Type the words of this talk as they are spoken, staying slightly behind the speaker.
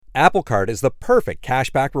Apple Card is the perfect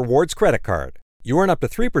cashback rewards credit card. You earn up to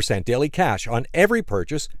 3% daily cash on every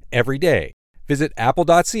purchase, every day. Visit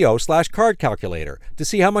apple.co/card calculator to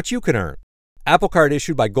see how much you can earn. Apple Card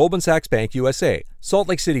issued by Goldman Sachs Bank USA, Salt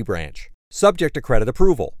Lake City branch. Subject to credit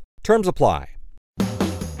approval. Terms apply.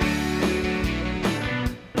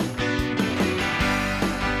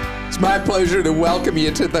 It's my pleasure to welcome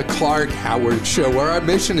you to the Clark Howard Show, where our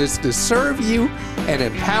mission is to serve you and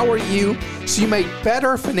empower you so you make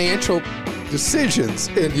better financial decisions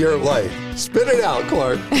in your life. Spit it out,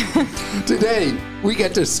 Clark. Today, we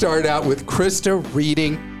get to start out with Krista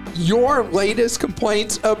reading your latest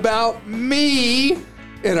complaints about me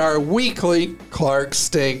in our weekly Clark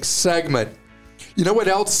Stinks segment. You know what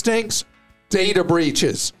else stinks? Data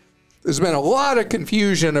breaches. There's been a lot of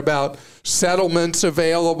confusion about settlements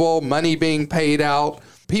available, money being paid out.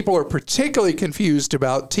 People are particularly confused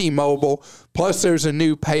about T-Mobile. Plus, there's a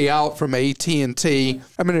new payout from AT&T.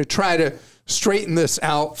 I'm going to try to straighten this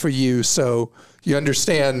out for you so you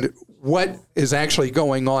understand what is actually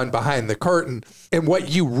going on behind the curtain and what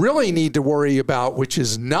you really need to worry about, which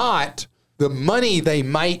is not the money they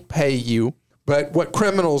might pay you, but what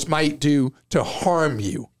criminals might do to harm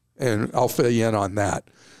you. And I'll fill you in on that.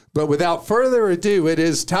 But without further ado, it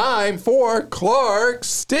is time for Clark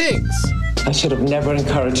Stinks. I should have never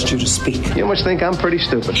encouraged you to speak. You must think I'm pretty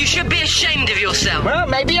stupid. You should be ashamed of yourself. Well,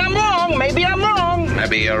 maybe I'm wrong. Maybe I'm wrong.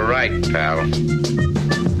 Maybe you're right, pal.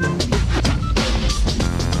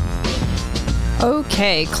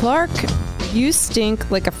 Okay, Clark, you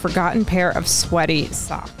stink like a forgotten pair of sweaty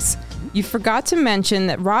socks. You forgot to mention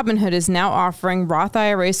that Robinhood is now offering Roth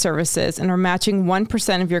IRA services and are matching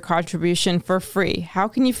 1% of your contribution for free. How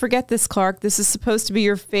can you forget this, Clark? This is supposed to be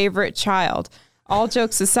your favorite child. All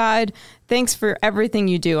jokes aside, thanks for everything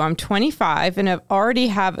you do. I'm 25 and I've already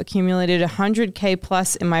have accumulated $100K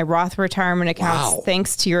plus in my Roth retirement accounts. Wow.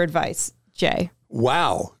 Thanks to your advice, Jay.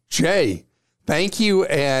 Wow. Jay, thank you.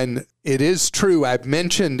 And it is true. I've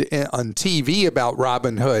mentioned on TV about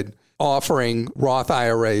Robinhood offering Roth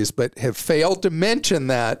IRAs, but have failed to mention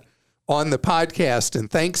that on the podcast. And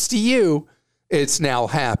thanks to you, it's now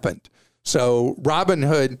happened. So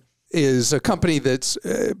Robinhood is a company that's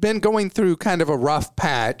been going through kind of a rough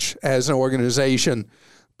patch as an organization,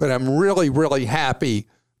 but I'm really, really happy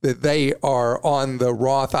that they are on the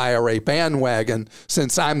Roth IRA bandwagon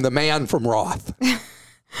since I'm the man from Roth.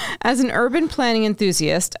 As an urban planning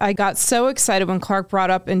enthusiast, I got so excited when Clark brought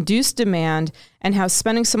up induced demand and how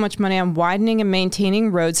spending so much money on widening and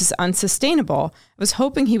maintaining roads is unsustainable. I was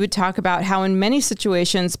hoping he would talk about how in many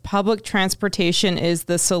situations, public transportation is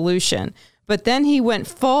the solution. But then he went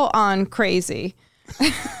full on crazy.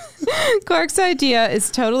 Clark's idea is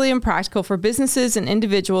totally impractical for businesses and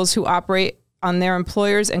individuals who operate on their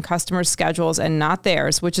employers' and customers' schedules and not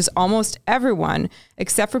theirs, which is almost everyone,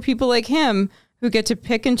 except for people like him who get to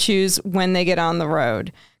pick and choose when they get on the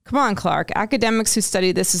road. Come on, Clark. Academics who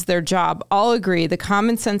study this as their job all agree the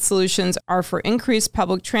common sense solutions are for increased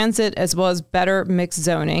public transit as well as better mixed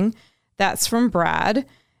zoning. That's from Brad.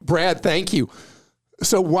 Brad, thank you.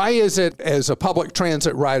 So why is it, as a public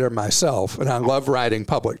transit rider myself, and I love riding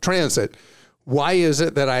public transit, why is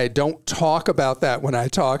it that I don't talk about that when I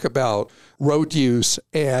talk about road use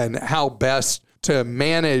and how best to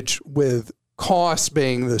manage with costs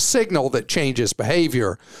being the signal that changes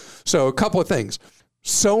behavior? So a couple of things.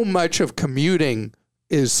 So much of commuting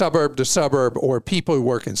is suburb to suburb or people who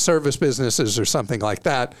work in service businesses or something like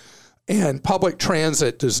that. And public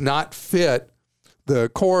transit does not fit the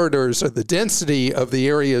corridors or the density of the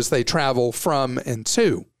areas they travel from and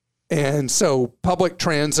to. And so public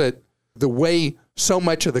transit, the way so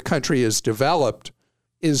much of the country is developed,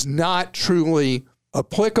 is not truly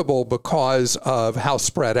applicable because of how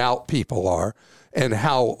spread out people are and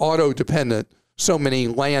how auto-dependent so many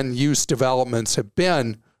land use developments have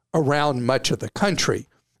been around much of the country.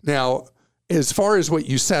 Now, as far as what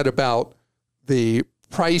you said about the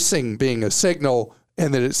pricing being a signal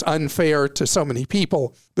and that it's unfair to so many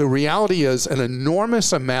people, the reality is an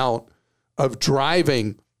enormous amount of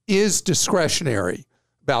driving is discretionary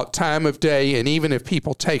about time of day and even if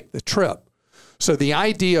people take the trip. So the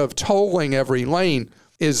idea of tolling every lane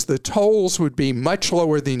is the tolls would be much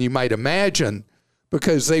lower than you might imagine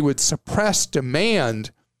because they would suppress demand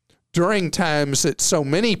during times that so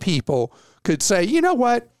many people could say, you know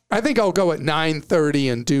what, I think I'll go at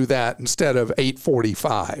 9:30 and do that instead of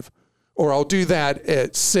 8:45. Or I'll do that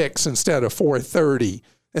at 6 instead of 4:30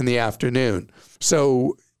 in the afternoon.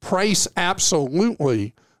 So price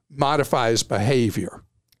absolutely modifies behavior.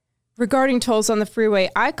 Regarding tolls on the freeway,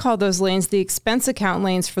 I call those lanes the expense account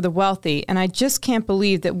lanes for the wealthy, and I just can't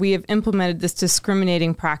believe that we have implemented this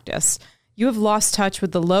discriminating practice. You have lost touch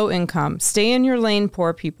with the low income. Stay in your lane,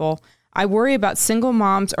 poor people. I worry about single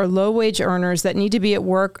moms or low-wage earners that need to be at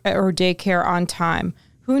work or daycare on time.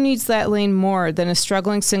 Who needs that lane more than a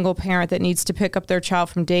struggling single parent that needs to pick up their child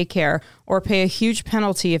from daycare or pay a huge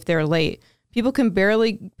penalty if they're late? People can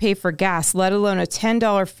barely pay for gas, let alone a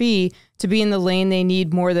 $10 fee to be in the lane they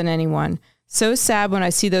need more than anyone. So sad when I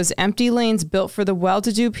see those empty lanes built for the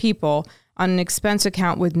well-to-do people on an expense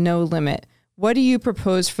account with no limit. What do you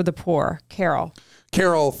propose for the poor? Carol.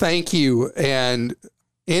 Carol, thank you. And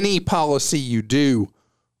any policy you do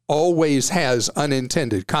always has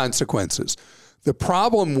unintended consequences. The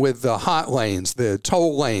problem with the hot lanes, the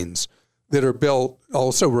toll lanes that are built,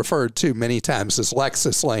 also referred to many times as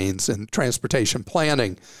Lexus lanes in transportation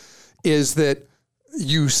planning, is that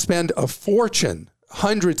you spend a fortune,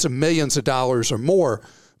 hundreds of millions of dollars or more,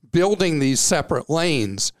 building these separate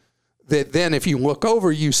lanes that then if you look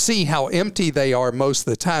over, you see how empty they are most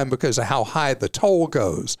of the time because of how high the toll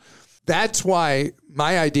goes. That's why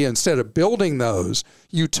my idea, instead of building those,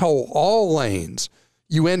 you toll all lanes.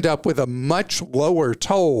 You end up with a much lower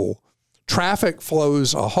toll. Traffic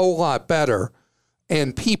flows a whole lot better.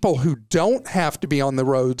 And people who don't have to be on the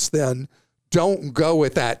roads then don't go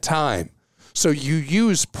at that time. So you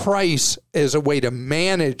use price as a way to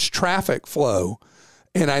manage traffic flow.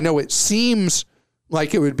 And I know it seems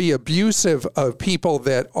like it would be abusive of people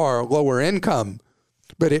that are lower income,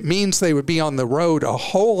 but it means they would be on the road a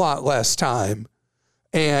whole lot less time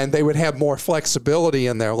and they would have more flexibility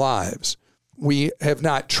in their lives. We have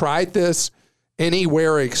not tried this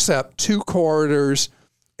anywhere except 2 corridors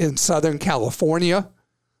in Southern California,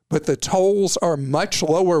 but the tolls are much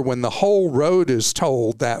lower when the whole road is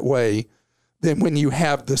tolled that way than when you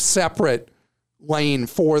have the separate lane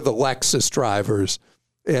for the Lexus drivers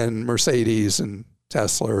and Mercedes and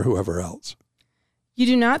Tesla or whoever else. You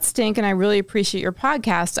do not stink, and I really appreciate your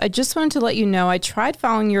podcast. I just wanted to let you know I tried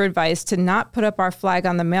following your advice to not put up our flag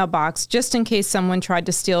on the mailbox just in case someone tried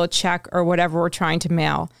to steal a check or whatever we're trying to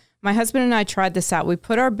mail. My husband and I tried this out. We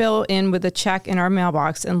put our bill in with a check in our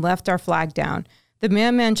mailbox and left our flag down. The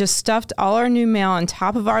mailman just stuffed all our new mail on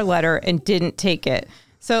top of our letter and didn't take it.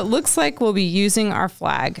 So it looks like we'll be using our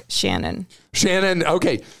flag. Shannon,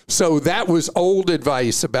 okay. So that was old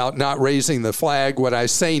advice about not raising the flag. What I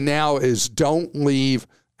say now is don't leave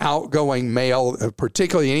outgoing mail,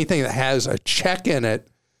 particularly anything that has a check in it,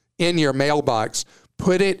 in your mailbox.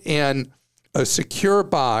 Put it in a secure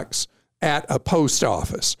box at a post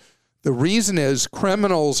office. The reason is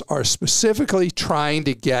criminals are specifically trying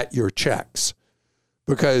to get your checks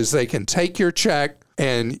because they can take your check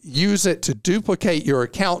and use it to duplicate your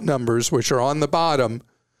account numbers, which are on the bottom,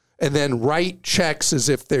 and then write checks as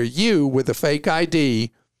if they're you with a fake ID,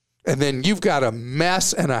 and then you've got a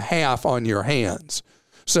mess and a half on your hands.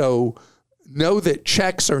 So know that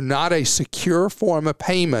checks are not a secure form of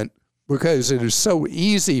payment because it is so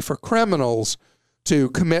easy for criminals to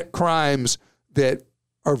commit crimes that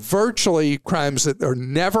are virtually crimes that are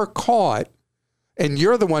never caught, and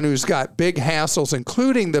you're the one who's got big hassles,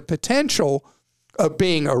 including the potential of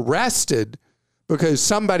being arrested because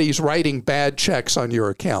somebody's writing bad checks on your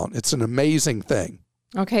account. It's an amazing thing.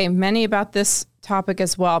 Okay, many about this topic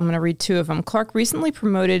as well. I'm going to read 2 of them. Clark recently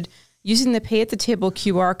promoted using the pay at the table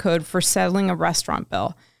QR code for settling a restaurant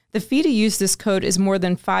bill. The fee to use this code is more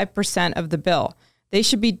than 5% of the bill. They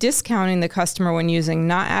should be discounting the customer when using,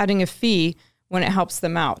 not adding a fee when it helps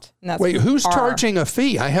them out. And that's Wait, who's charging a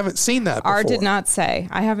fee? I haven't seen that before. R did not say.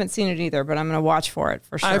 I haven't seen it either, but I'm going to watch for it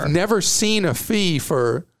for sure. I've never seen a fee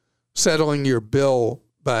for settling your bill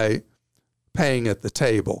by paying at the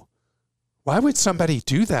table. Why would somebody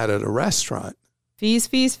do that at a restaurant?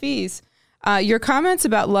 Fees. Your comments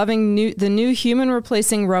about loving the new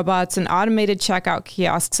human-replacing robots and automated checkout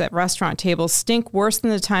kiosks at restaurant tables stink worse than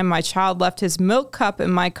the time my child left his milk cup in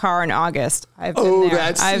my car in August. I've been there.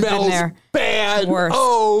 That smells bad. Worse.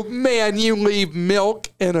 Oh, man, you leave milk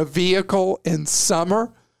in a vehicle in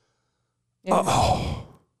summer? Yeah.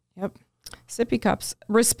 Yep. Sippy cups.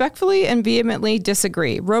 Respectfully and vehemently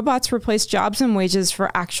disagree. Robots replace jobs and wages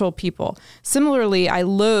for actual people. Similarly, I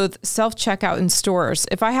loathe self-checkout in stores.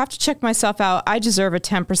 If I have to check myself out, I deserve a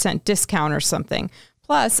 10% discount or something.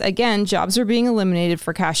 Plus, again, jobs are being eliminated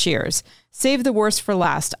for cashiers. Save the worst for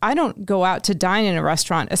last. I don't go out to dine in a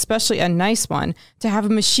restaurant, especially a nice one, to have a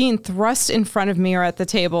machine thrust in front of me or at the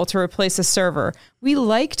table to replace a server. We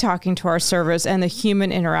like talking to our servers and the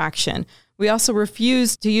human interaction. We also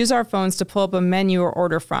refuse to use our phones to pull up a menu or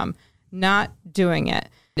order from. Not doing it.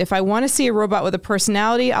 If I want to see a robot with a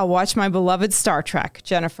personality, I'll watch my beloved Star Trek.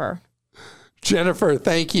 Jennifer,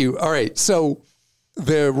 thank you. All right. So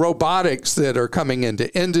the robotics that are coming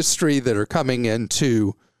into industry, that are coming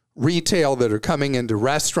into retail that are coming into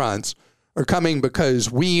restaurants are coming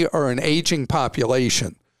because we are an aging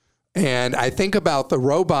population. And I think about the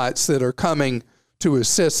robots that are coming to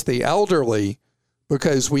assist the elderly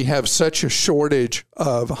because we have such a shortage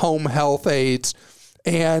of home health aides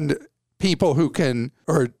and people who can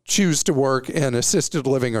or choose to work in assisted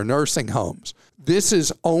living or nursing homes. This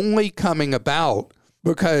is only coming about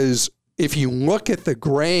because if you look at the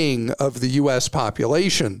graying of the U.S.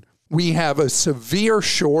 population, we have a severe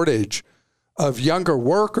shortage of younger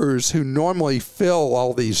workers who normally fill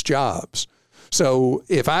all these jobs. So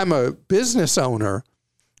if I'm a business owner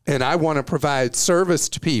and I want to provide service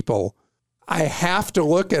to people, I have to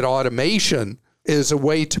look at automation as a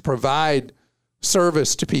way to provide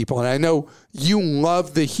service to people. And I know you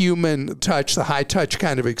love the human touch, the high touch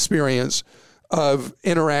kind of experience of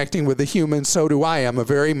interacting with the human. So do I. I'm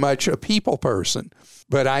very much a people person.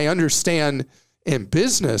 But I understand in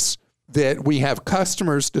business that we have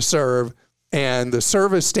customers to serve and the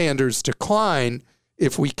service standards decline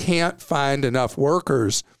if we can't find enough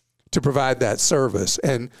workers to provide that service.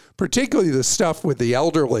 And particularly the stuff with the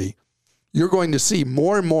elderly, you're going to see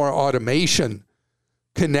more and more automation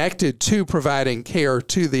connected to providing care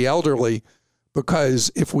to the elderly,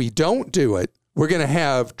 because if we don't do it, we're going to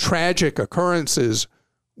have tragic occurrences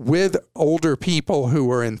with older people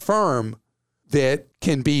who are infirm that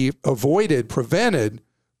can be avoided, prevented,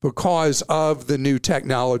 because of the new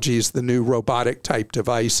technologies, the new robotic type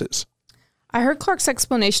devices. I heard Clark's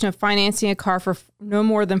explanation of financing a car for no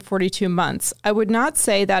more than 42 months. I would not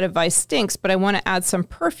say that advice stinks, but I want to add some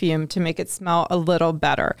perfume to make it smell a little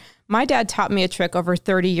better. My dad taught me a trick over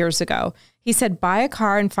 30 years ago. He said, buy a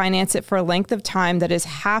car and finance it for a length of time that is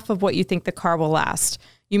half of what you think the car will last.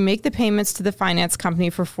 You make the payments to the finance company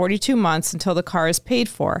for 42 months until the car is paid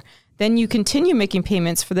for. Then you continue making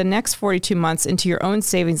payments for the next 42 months into your own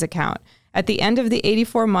savings account. At the end of the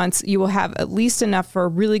 84 months, you will have at least enough for a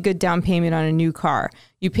really good down payment on a new car.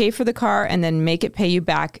 You pay for the car and then make it pay you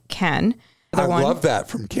back, Ken. I love that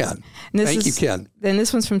from Ken. Thank you, Ken. Then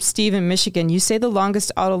this one's from Steve in Michigan. You say the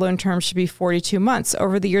longest auto loan term should be 42 months.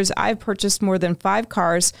 Over the years, I've purchased more than 5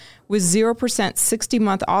 cars with 0%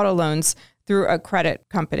 60-month auto loans through a credit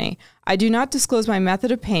company. I do not disclose my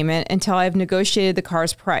method of payment until I have negotiated the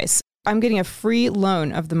car's price. I'm getting a free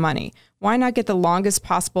loan of the money. Why not get the longest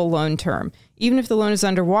possible loan term? Even if the loan is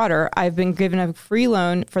underwater, I've been given a free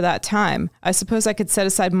loan for that time. I suppose I could set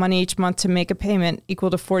aside money each month to make a payment equal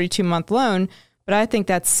to 42-month loan, but I think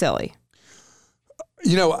that's silly.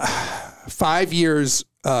 5 years,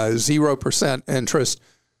 0% interest,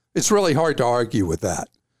 it's really hard to argue with that.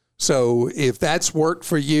 So if that's worked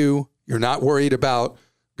for you, you're not worried about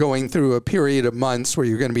going through a period of months where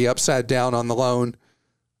you're going to be upside down on the loan.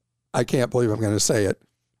 I can't believe I'm going to say it.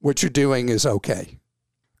 What you're doing is okay.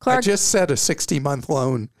 Clark, I just said a 60-month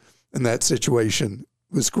loan in that situation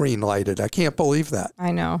was green lighted. I can't believe that.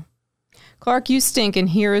 I know. Clark, you stink, and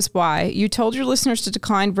here is why. You told your listeners to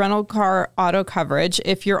decline rental car auto coverage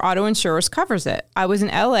if your auto insurance covers it. I was in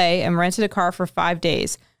LA and rented a car for 5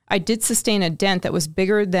 days. I did sustain a dent that was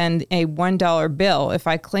bigger than a $1 bill. If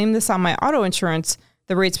I claimed this on my auto insurance,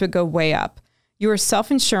 the rates would go way up. You are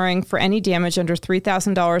self-insuring for any damage under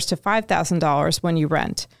 $3,000 to $5,000 when you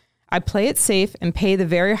rent. I play it safe and pay the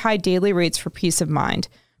very high daily rates for peace of mind.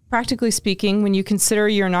 Practically speaking, when you consider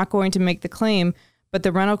you're not going to make the claim, but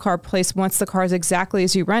the rental car place wants the cars exactly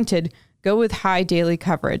as you rented, go with high daily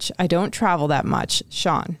coverage. I don't travel that much.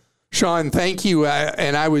 Sean. Sean, thank you.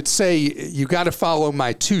 And I would say you got to follow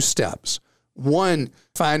my 2 steps. 1,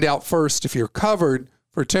 find out first if you're covered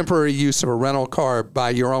for temporary use of a rental car by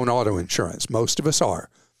your own auto insurance. Most of us are.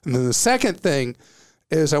 And then the second thing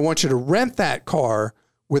is I want you to rent that car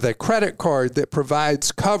with a credit card that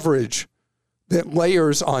provides coverage that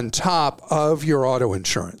layers on top of your auto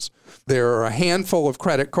insurance. There are a handful of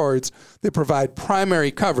credit cards that provide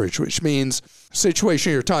primary coverage, which means the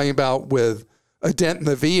situation you're talking about with a dent in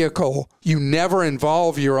the vehicle, you never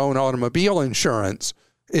involve your own automobile insurance.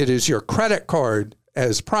 It is your credit card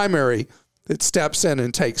as primary that steps in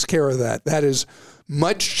and takes care of that. That is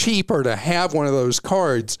much cheaper to have one of those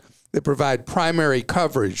cards that provide primary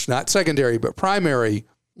coverage, not secondary, but primary,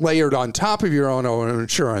 layered on top of your own auto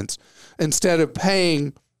insurance, instead of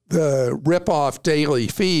paying the rip-off daily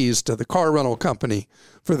fees to the car rental company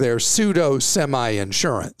for their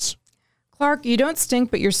pseudo-semi-insurance. Clark, you don't stink,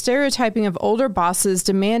 but your stereotyping of older bosses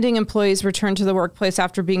demanding employees return to the workplace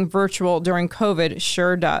after being virtual during COVID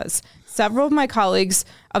sure does. Several of my colleagues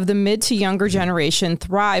of the mid to younger generation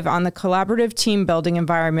thrive on the collaborative team building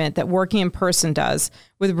environment that working in person does,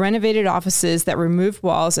 with renovated offices that removed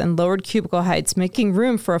walls and lowered cubicle heights, making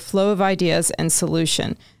room for a flow of ideas and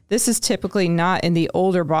solution. This is typically not in the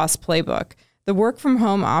older boss playbook. The work from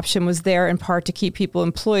home option was there in part to keep people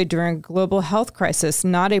employed during a global health crisis,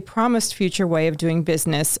 not a promised future way of doing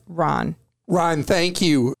business. Ron, thank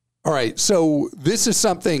you. All right, so this is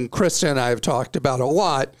something Krista and I have talked about a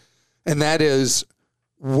lot, and that is,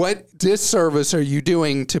 what disservice are you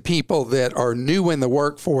doing to people that are new in the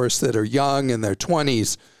workforce, that are young in their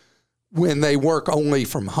 20s, when they work only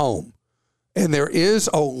from home? And there is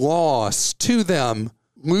a loss to them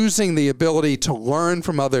losing the ability to learn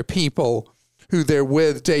from other people who they're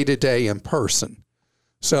with day to day in person.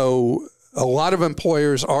 So a lot of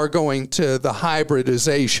employers are going to the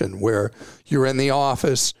hybridization where you're in the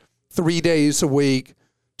office 3 days a week,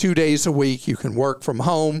 2 days a week, you can work from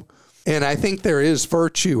home. And I think there is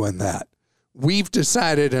virtue in that. We've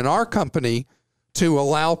decided in our company to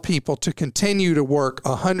allow people to continue to work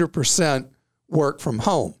 100% work from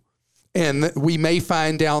home. And we may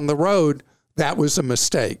find down the road that was a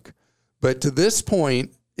mistake. But to this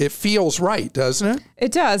point, it feels right, doesn't it?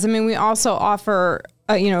 It does. I mean, we also offer,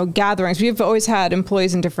 gatherings. We've always had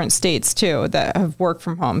employees in different states, too, that have worked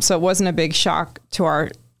from home. So it wasn't a big shock to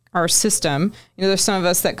our system. There's some of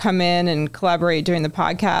us that come in and collaborate during the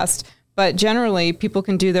podcast, but generally people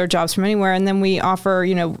can do their jobs from anywhere. And then we offer,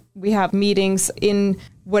 we have meetings in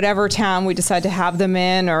whatever town we decide to have them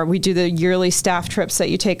in, or we do the yearly staff trips that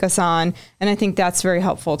you take us on. And I think that's very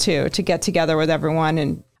helpful too, to get together with everyone.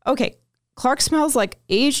 And okay, Clark smells like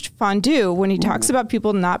aged fondue when he talks about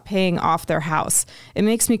people not paying off their house. It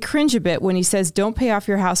makes me cringe a bit when he says, don't pay off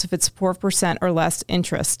your house if it's 4% or less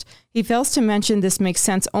interest. He fails to mention this makes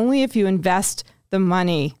sense only if you invest the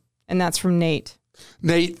money. And that's from Nate.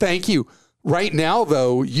 Nate, thank you. Right now,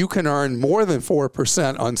 though, you can earn more than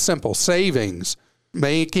 4% on simple savings,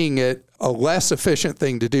 making it a less efficient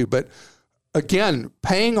thing to do. But again,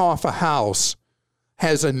 paying off a house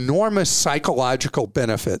has enormous psychological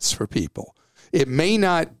benefits for people. It may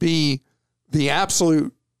not be the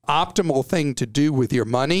absolute optimal thing to do with your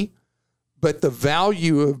money, but the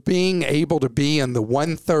value of being able to be in the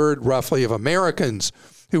 1/3 roughly of Americans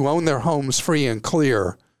who own their homes free and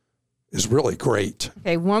clear is really great.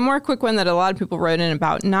 Okay, one more quick one that a lot of people wrote in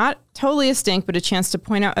about. Not totally a stink, but a chance to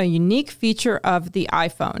point out a unique feature of the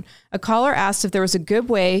iPhone. A caller asked if there was a good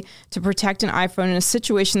way to protect an iPhone in a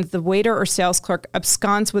situation that the waiter or sales clerk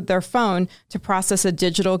absconds with their phone to process a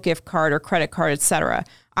digital gift card or credit card, etc.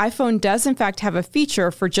 iPhone does in fact have a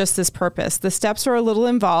feature for just this purpose. The steps are a little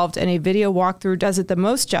involved and a video walkthrough does it the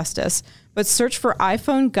most justice, but search for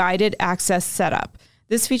iPhone Guided Access Setup.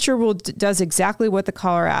 This feature does exactly what the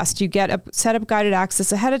caller asked. You get a setup guided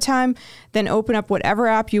access ahead of time, then open up whatever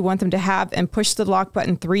app you want them to have and push the lock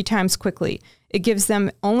button 3 times quickly. It gives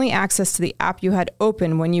them only access to the app you had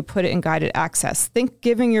open when you put it in guided access. Think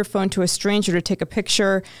giving your phone to a stranger to take a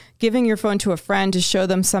picture, giving your phone to a friend to show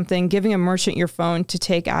them something, giving a merchant your phone to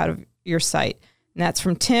take out of your site. And that's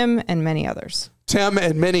from Tim and many others. Tim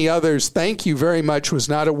and many others, thank you very much. Was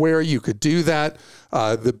not aware you could do that.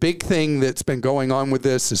 The big thing that's been going on with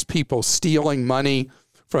this is people stealing money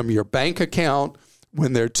from your bank account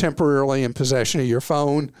when they're temporarily in possession of your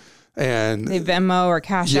phone. And they Venmo or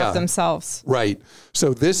Cash App themselves. Right.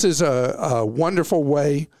 So this is a wonderful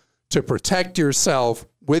way to protect yourself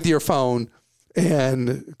with your phone.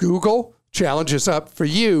 And Google challenges up for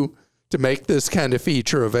you to make this kind of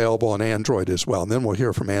feature available on Android as well. And then we'll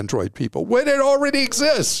hear from Android people when it already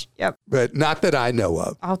exists. Yep. But not that I know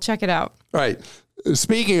of. I'll check it out. All right.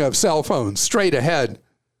 Speaking of cell phones, straight ahead,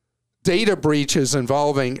 data breaches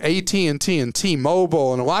involving AT&T and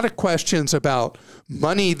T-Mobile, and a lot of questions about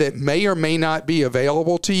money that may or may not be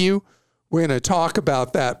available to you. We're going to talk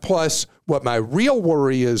about that, plus what my real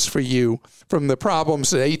worry is for you from the problems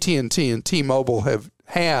that AT&T and T-Mobile have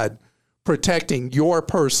had protecting your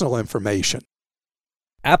personal information.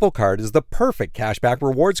 Apple Card is the perfect cashback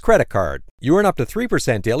rewards credit card. You earn up to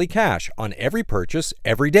 3% daily cash on every purchase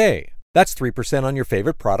every day. That's 3% on your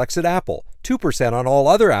favorite products at Apple, 2% on all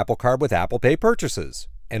other Apple Card with Apple Pay purchases,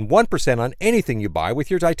 and 1% on anything you buy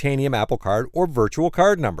with your titanium Apple Card or virtual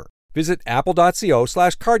card number. Visit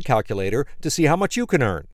apple.co/card calculator to see how much you can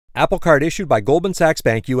earn. Apple Card issued by Goldman Sachs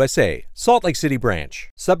Bank USA, Salt Lake City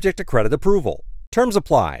branch, subject to credit approval. Terms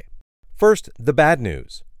apply. First, the bad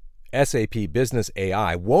news. SAP Business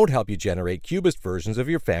AI won't help you generate cubist versions of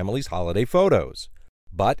your family's holiday photos.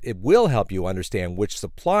 But it will help you understand which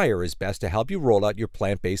supplier is best to help you roll out your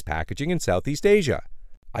plant-based packaging in Southeast Asia,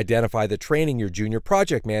 identify the training your junior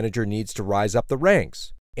project manager needs to rise up the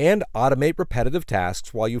ranks, and automate repetitive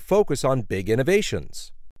tasks while you focus on big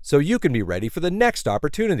innovations. So you can be ready for the next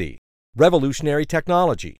opportunity. Revolutionary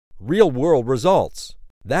technology, real-world results.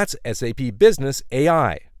 That's SAP Business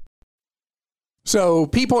AI. So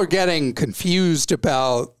people are getting confused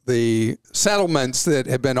about the settlements that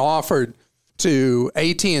have been offered to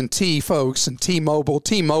AT&T folks and T-Mobile.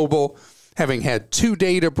 T-Mobile having had 2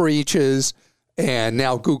 data breaches, and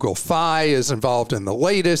now Google Fi is involved in the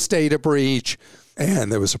latest data breach,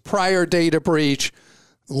 and there was a prior data breach.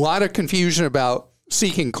 A lot of confusion about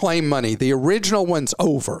seeking claim money. The original one's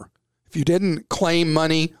over. If you didn't claim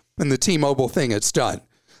money in the T-Mobile thing, it's done.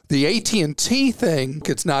 The AT&T thing,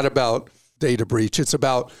 it's not about data breach. It's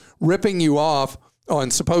about ripping you off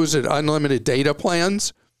on supposed unlimited data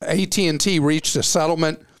plans. AT&T reached a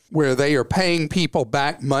settlement where they are paying people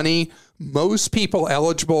back money. Most people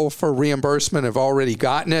eligible for reimbursement have already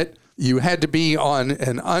gotten it. You had to be on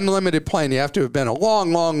an unlimited plan. You have to have been a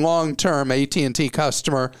long-term AT&T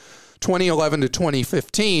customer, 2011 to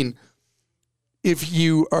 2015. If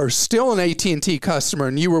you are still an AT&T customer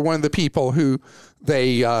and you were one of the people who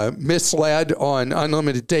they misled on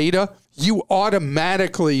unlimited data, you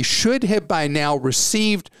automatically should have by now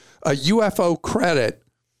received a UFO credit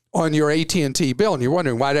on your AT&T bill. And you're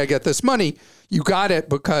wondering, why did I get this money? You got it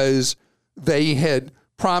because they had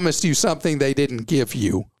promised you something they didn't give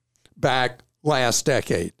you back last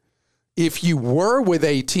decade. If you were with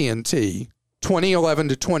AT&T 2011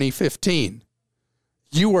 to 2015,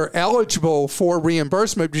 you were eligible for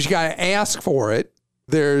reimbursement, but you got to ask for it.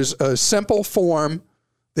 There's a simple form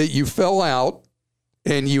that you fill out,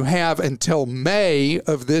 and you have until May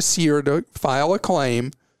of this year to file a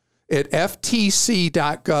claim at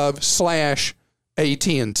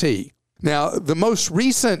ftc.gov/AT&T. Now, the most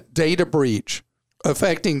recent data breach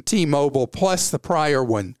affecting T-Mobile plus the prior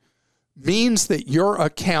one means that your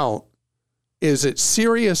account is at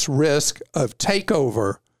serious risk of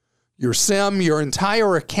takeover, your SIM, your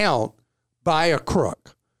entire account, by a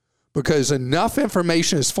crook, because enough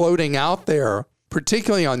information is floating out there,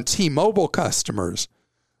 particularly on T-Mobile customers,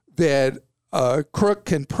 that a crook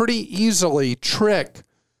can pretty easily trick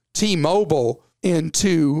T-Mobile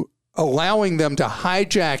into allowing them to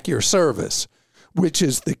hijack your service, which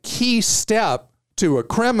is the key step to a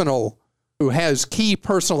criminal who has key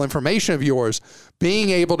personal information of yours being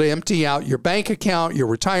able to empty out your bank account, your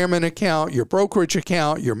retirement account, your brokerage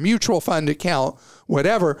account, your mutual fund account,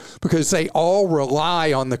 whatever, because they all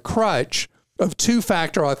rely on the crutch of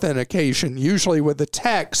 2-factor authentication, usually with a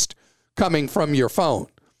text coming from your phone.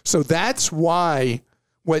 So that's why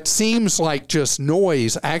what seems like just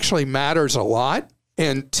noise actually matters a lot.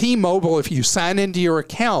 And T-Mobile, if you sign into your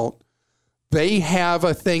account, they have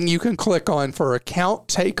a thing you can click on for account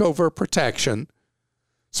takeover protection.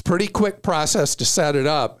 It's a pretty quick process to set it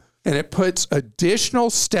up, and it puts additional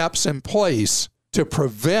steps in place to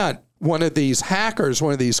prevent one of these hackers,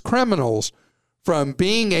 one of these criminals, from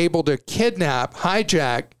being able to kidnap,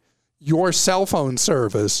 hijack your cell phone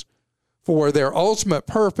service for their ultimate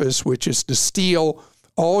purpose, which is to steal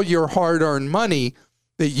all your hard-earned money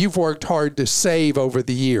that you've worked hard to save over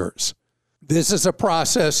the years. This is a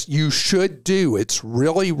process you should do. It's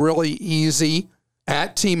really, really easy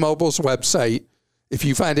at T-Mobile's website. If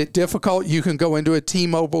you find it difficult, you can go into a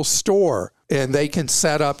T-Mobile store and they can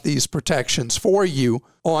set up these protections for you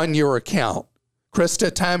on your account.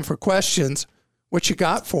 Krista, time for questions. What you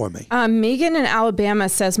got for me? Megan in Alabama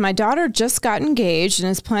says, my daughter just got engaged and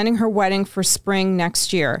is planning her wedding for spring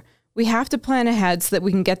next year. We have to plan ahead so that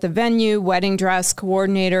we can get the venue, wedding dress,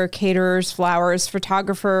 coordinator, caterers, flowers,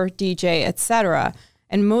 photographer, DJ, etc.,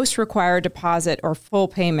 and most require a deposit or full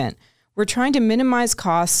payment. We're trying to minimize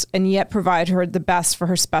costs and yet provide her the best for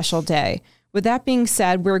her special day. With that being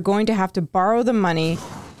said, we're going to have to borrow the money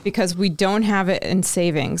because we don't have it in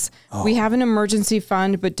savings. We have an emergency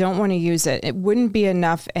fund but don't want to use it. It wouldn't be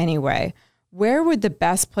enough anyway. Where would the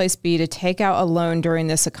best place be to take out a loan during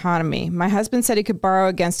this economy? My husband said he could borrow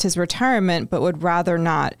against his retirement, but would rather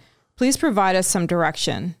not. Please provide us some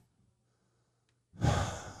direction.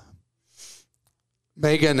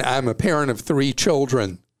 Megan, I'm a parent of 3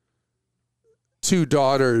 children, 2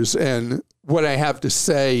 daughters, and what I have to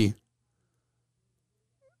say,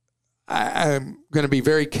 I'm going to be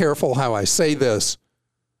very careful how I say this.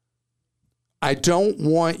 I don't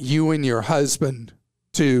want you and your husband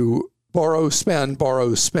to borrow, spend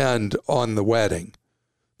on the wedding.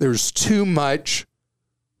 There's too much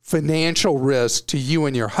financial risk to you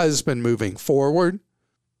and your husband moving forward.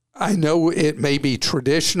 I know it may be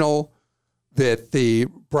traditional that the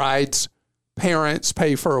bride's parents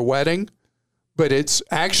pay for a wedding, but it's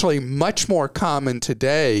actually much more common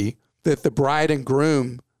today that the bride and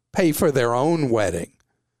groom pay for their own wedding.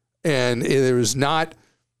 And there's not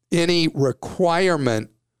any requirement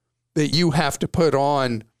that you have to put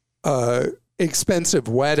on expensive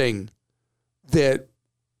wedding that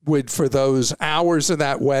would, for those hours of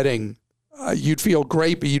that wedding, you'd feel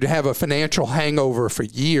great, but you'd have a financial hangover for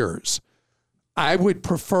years. I would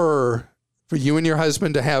prefer for you and your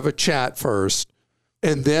husband to have a chat first.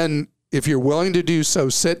 And then if you're willing to do so,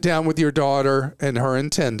 sit down with your daughter and her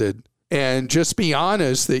intended and just be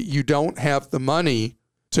honest that you don't have the money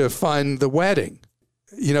to fund the wedding.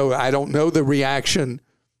 You know, I don't know the reaction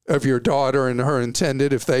of your daughter and her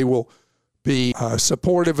intended, if they will be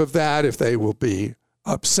supportive of that, if they will be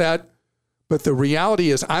upset. But the reality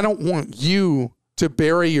is, I don't want you to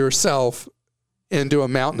bury yourself into a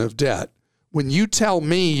mountain of debt. When you tell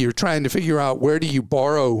me you're trying to figure out where do you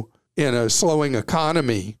borrow in a slowing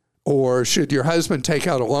economy, or should your husband take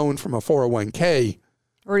out a loan from a 401k?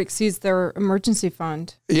 Or it exceeds their emergency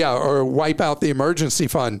fund. Yeah, or wipe out the emergency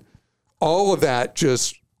fund. All of that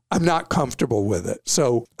just, I'm not comfortable with it.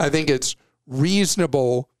 So I think it's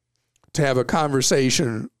reasonable to have a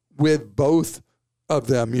conversation with both of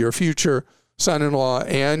them, your future son-in-law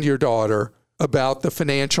and your daughter, about the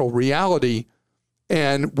financial reality.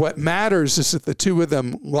 And what matters is that the two of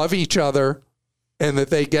them love each other and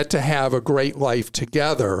that they get to have a great life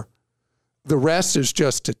together. The rest is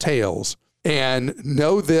just details. And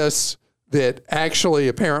know this, that actually,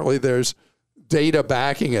 apparently there's data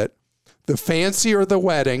backing it. The fancier the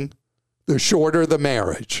wedding, the shorter the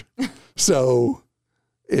marriage. So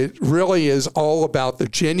it really is all about the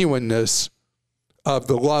genuineness of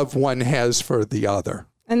the love one has for the other.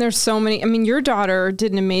 And there's so many. I mean, your daughter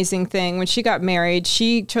did an amazing thing. When she got married,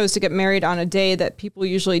 she chose to get married on a day that people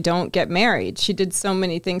usually don't get married. She did so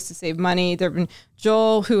many things to save money. There have been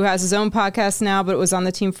Joel, who has his own podcast now, but was on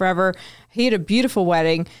the team forever. He had a beautiful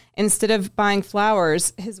wedding. Instead of buying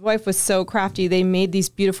flowers, his wife was so crafty. They made these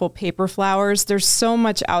beautiful paper flowers. There's so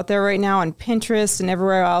much out there right now on Pinterest and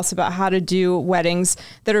everywhere else about how to do weddings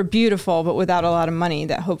that are beautiful, but without a lot of money,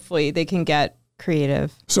 that hopefully they can get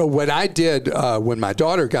creative. So what I did when my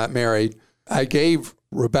daughter got married, I gave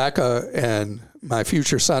Rebecca and my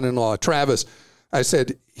future son-in-law, Travis, I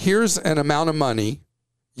said, here's an amount of money.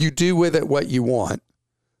 You do with it what you want.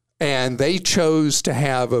 And they chose to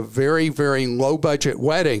have a very, very low budget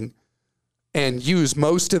wedding and use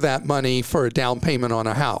most of that money for a down payment on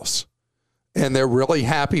a house. And they're really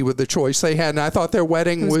happy with the choice they had. And I thought their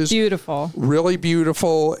wedding was beautiful, really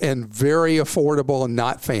beautiful and very affordable and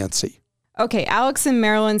not fancy. Okay, Alex in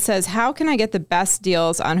Maryland says, how can I get the best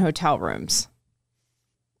deals on hotel rooms?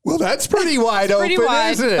 Well, that's pretty wide open,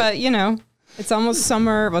 isn't it? But, you know, it's almost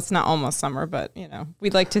summer. Well, it's not almost summer, but, you know,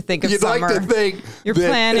 we'd like to think of You'd summer. You'd like to think You're that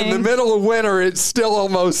planning. In the middle of winter, it's still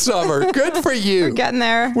almost summer. Good for you. We're getting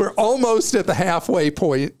there. We're almost at the halfway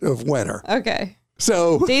point of winter. Okay.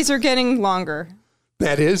 So days are getting longer.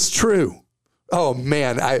 That is true. Oh,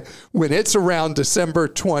 man. When it's around December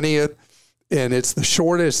 20th, and it's the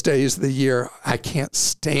shortest days of the year, I can't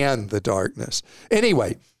stand the darkness.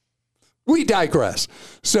 Anyway, we digress.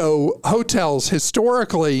 So hotels,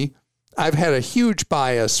 historically, I've had a huge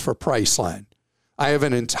bias for Priceline. I have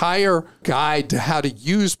an entire guide to how to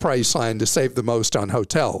use Priceline to save the most on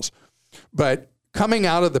hotels. But coming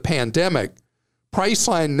out of the pandemic,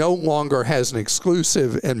 Priceline no longer has an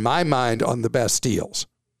exclusive, in my mind, on the best deals.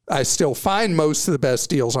 I still find most of the best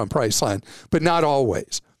deals on Priceline, but not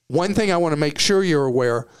always. One thing I want to make sure you're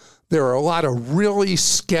aware, there are a lot of really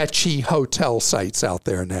sketchy hotel sites out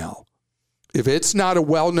there now. If it's not a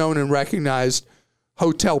well-known and recognized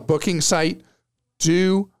hotel booking site,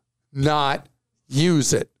 do not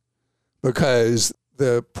use it, because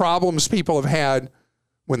the problems people have had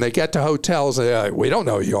when they get to hotels, they're like, we don't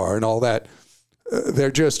know who you are and all that. There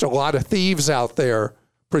are just a lot of thieves out there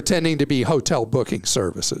pretending to be hotel booking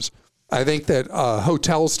services. I think that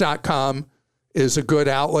Hotels.com is a good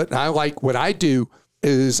outlet. And I like what I do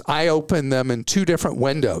is I open them in two different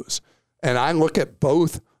windows and I look at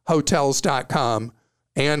both Hotels.com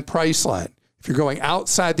and Priceline. If you're going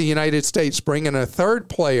outside the United States, bring in a third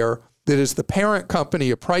player that is the parent company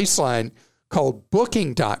of Priceline called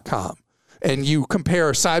Booking.com. And you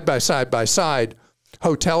compare side by side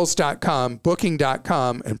Hotels.com,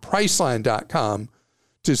 Booking.com, and Priceline.com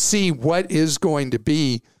to see what is going to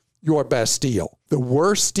be your best deal. The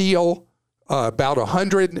worst deal about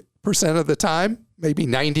 100% of the time, maybe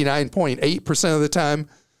 99.8% of the time,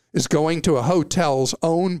 is going to a hotel's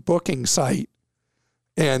own booking site.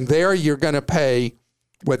 And there you're going to pay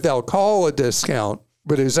what they'll call a discount,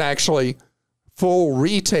 but is actually full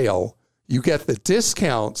retail. You get the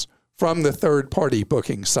discounts from the third-party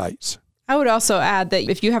booking sites. I would also add that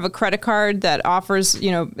if you have a credit card that offers,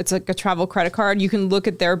 you know, it's like a travel credit card, you can look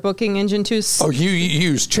at their booking engine too. Oh, you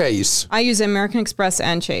use Chase. I use American Express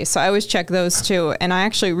and Chase, so I always check those too. And I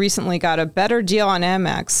actually recently got a better deal on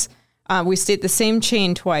Amex. We stayed at the same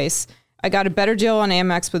chain twice. I got a better deal on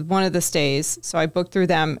Amex with one of the stays, so I booked through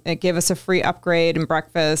them. It gave us a free upgrade and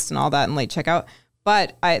breakfast and all that and late checkout.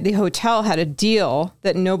 But the hotel had a deal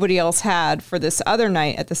that nobody else had for this other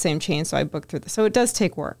night at the same chain, so I booked through this. So it does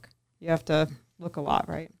take work. You have to look a lot,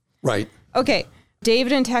 right? Right. Okay.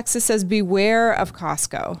 David in Texas says, beware of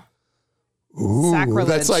Costco. Ooh, Sacrilege.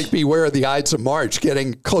 that's like beware of the Ides of March,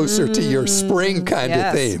 getting closer to your spring kind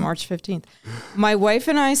of theme. Yes, March 15th. My wife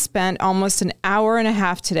and I spent almost an hour and a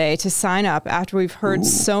half today to sign up after we've heard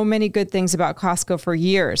so many good things about Costco for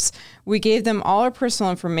years. We gave them all our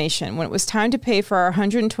personal information. When it was time to pay for our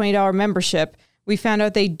 $120 membership, we found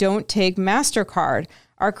out they don't take MasterCard.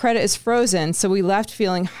 Our credit is frozen, so we left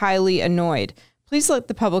feeling highly annoyed. Please let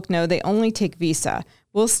the public know they only take Visa.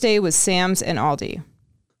 We'll stay with Sam's and Aldi.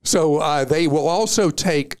 So they will also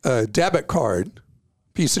take a debit card,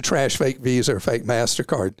 piece of trash, fake Visa or fake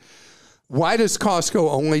MasterCard. Why does Costco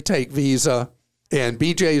only take Visa and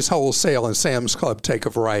BJ's Wholesale and Sam's Club take a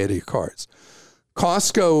variety of cards?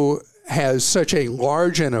 Costco has such a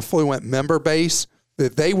large and affluent member base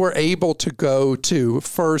that they were able to go to,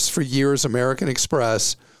 first for years, American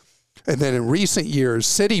Express, and then in recent years,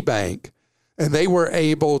 Citibank, and they were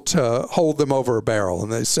able to hold them over a barrel.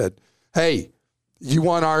 And they said, hey, you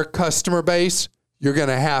want our customer base? You're going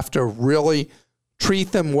to have to really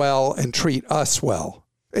treat them well and treat us well.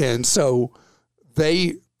 And so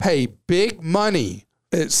they pay big money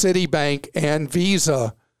at Citibank and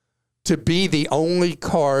Visa to be the only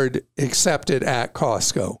card accepted at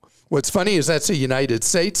Costco. What's funny is that's a United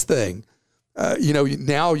States thing.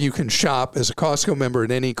 Now you can shop as a Costco member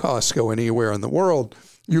at any Costco anywhere in the world.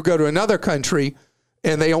 You go to another country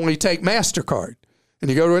and they only take MasterCard. And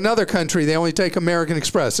you go to another country, they only take American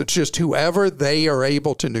Express. It's just whoever they are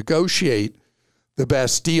able to negotiate the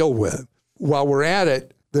best deal with. While we're at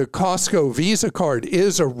it, the Costco Visa card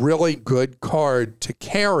is a really good card to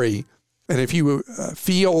carry. And if you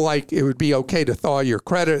feel like it would be okay to thaw your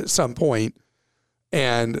credit at some point,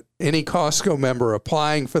 and any Costco member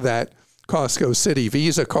applying for that Costco City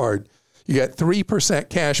Visa card, you get 3%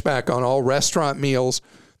 cash back on all restaurant meals,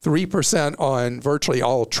 3% on virtually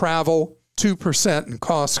all travel, 2% in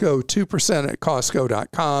Costco, 2% at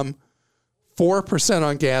Costco.com, 4%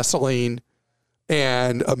 on gasoline,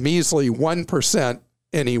 and a measly 1%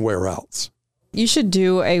 anywhere else. You should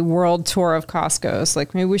do a world tour of Costco's.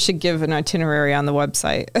 Like, maybe we should give an itinerary on the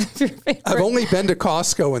website. I've only been to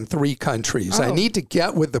Costco in 3 countries. I need to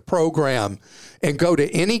get with the program and go to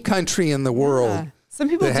any country in the world. Some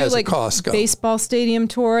people that do has a like Costco. Baseball stadium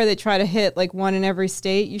tour. They try to hit like one in every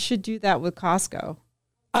state. You should do that with Costco.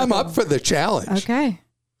 I'm up for the challenge. Okay.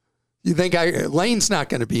 You think Lane's not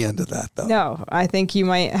going to be into that, though? No, I think you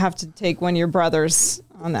might have to take one of your brothers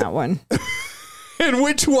on that one. And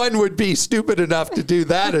which one would be stupid enough to do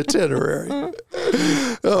that itinerary?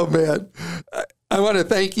 Oh, man. I want to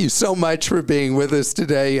thank you so much for being with us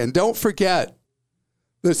today. And don't forget,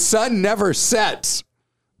 the sun never sets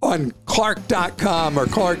on Clark.com or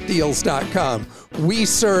ClarkDeals.com. We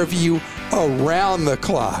serve you around the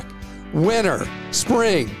clock. Winter,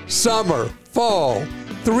 spring, summer, fall,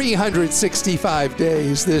 365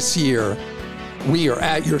 days this year. We are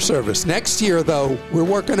at your service. Next year, though, we're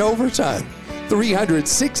working overtime.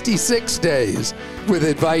 366 days with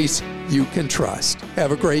advice you can trust.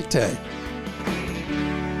 Have a great day.